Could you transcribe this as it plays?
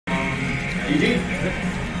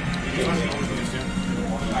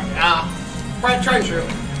Try true.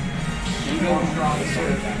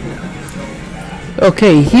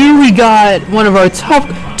 Okay, here we got two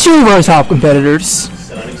of our top competitors.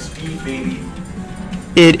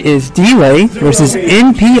 It is Delay versus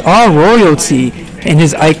NPR Royalty and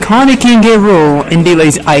his iconic King K. Rool and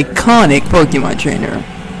Delay's iconic Pokemon trainer.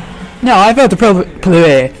 Now, I've had the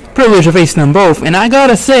privilege of facing them both, and I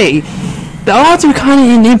gotta say, the odds are kind of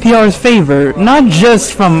in NPR's favor, not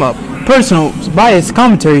just from a personal biased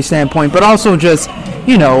commentary standpoint, but also just,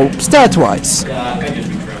 you know, stats-wise.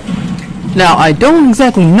 Now, I don't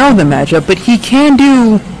exactly know the matchup, but he can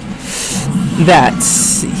do that.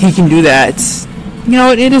 He can do that. You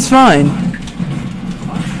know, it is fine.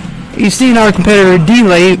 You've seen our competitor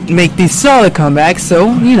Delay make these solid comebacks,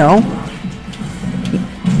 so, you know.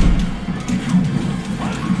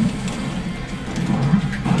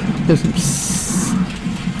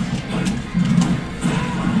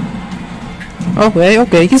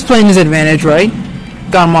 Okay, he's playing his advantage, right?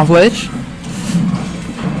 Got him off ledge.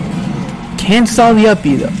 Can't stall the up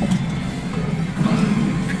B though.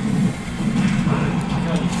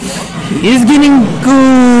 He is getting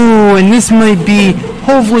goo, and this might be.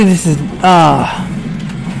 Hopefully, this is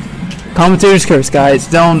commentator's curse, guys.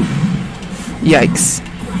 Don't. Yikes.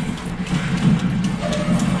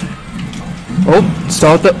 Oh,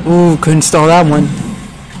 stalled the. Ooh, couldn't stall that one.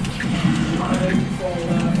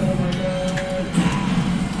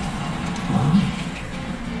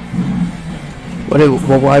 What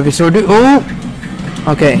will Ivysaur do? Oh!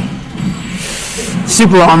 Okay.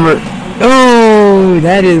 Super Armor. Oh,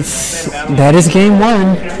 that is game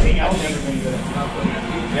one.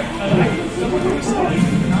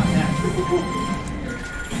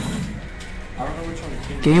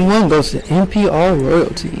 Game one goes to NPR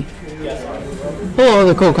Royalty. Hello,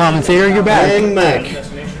 the co-commentator. You're back. Bang Mac.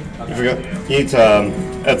 You forgot.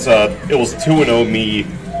 It was 2-0 me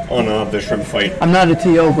on the shrimp fight. I'm not a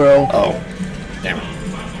TO, bro. Oh. Damn it.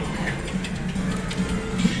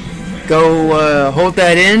 Go hold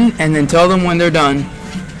that in and then tell them when they're done.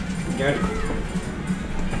 Okay.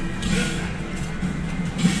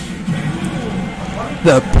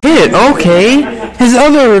 The Pit, okay. His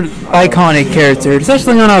other iconic character. It's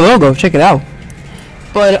actually on our logo. Check it out.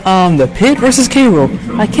 But the Pit versus K. Rool.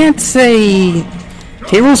 I can't say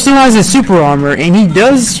K. Rool still has his super armor and he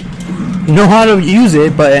does know how to use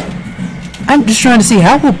it, but I'm just trying to see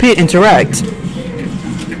how will Pit interact.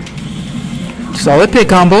 Solid Pit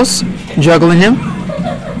combos, juggling him,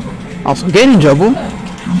 also getting juggle,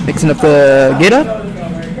 mixing up the get up,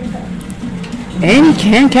 and he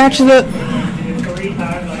can catch the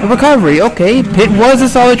recovery. Okay, Pit was a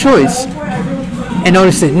solid choice. And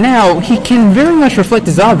notice that now he can very much reflect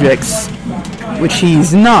his objects, which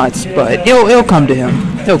he's not, but it'll come to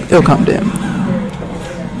him. It'll come to him.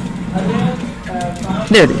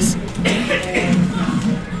 There it is.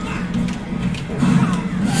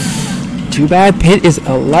 Too bad Pit is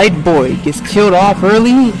a light boy. Gets killed off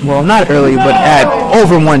early. Well, not early, but at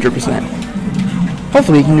over 100%.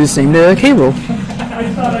 Hopefully he can do the same to K. Rool.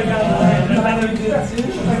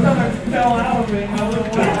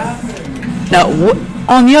 Now,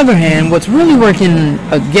 on the other hand, what's really working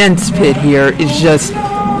against Pit here is just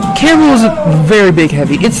K. Rool's very big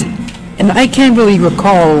heavy. And I can't really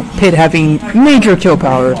recall Pit having major kill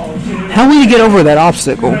power. How will you get over that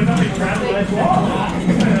obstacle?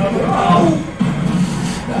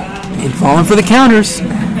 And falling for the counters.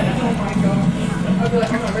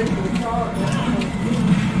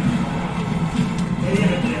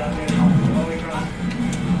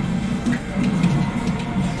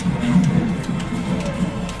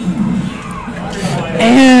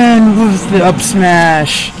 And with the up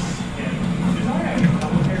smash.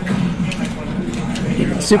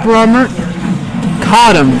 Super armor.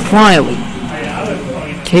 Caught him, finally.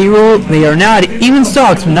 K. Rool, they are now at even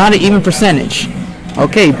stocks, but not at even percentage.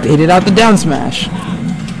 Okay, hit it out the down smash.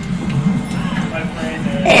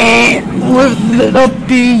 And with the up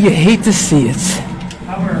B, you hate to see it.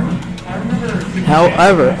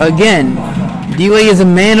 However, again, Delay is a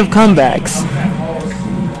man of comebacks.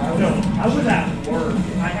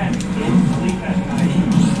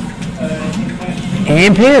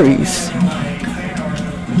 And parries.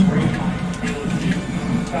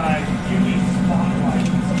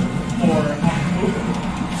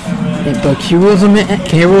 But K. Rool's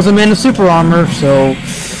a man of super armor, so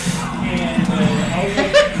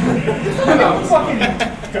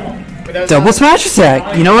double smash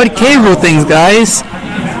attack. You know what? K. Rool things, guys.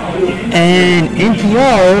 And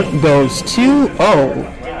NPR goes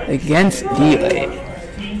 2-0 against Delay.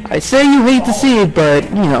 I say you hate to see it, but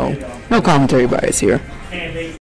you know, no commentary bias here.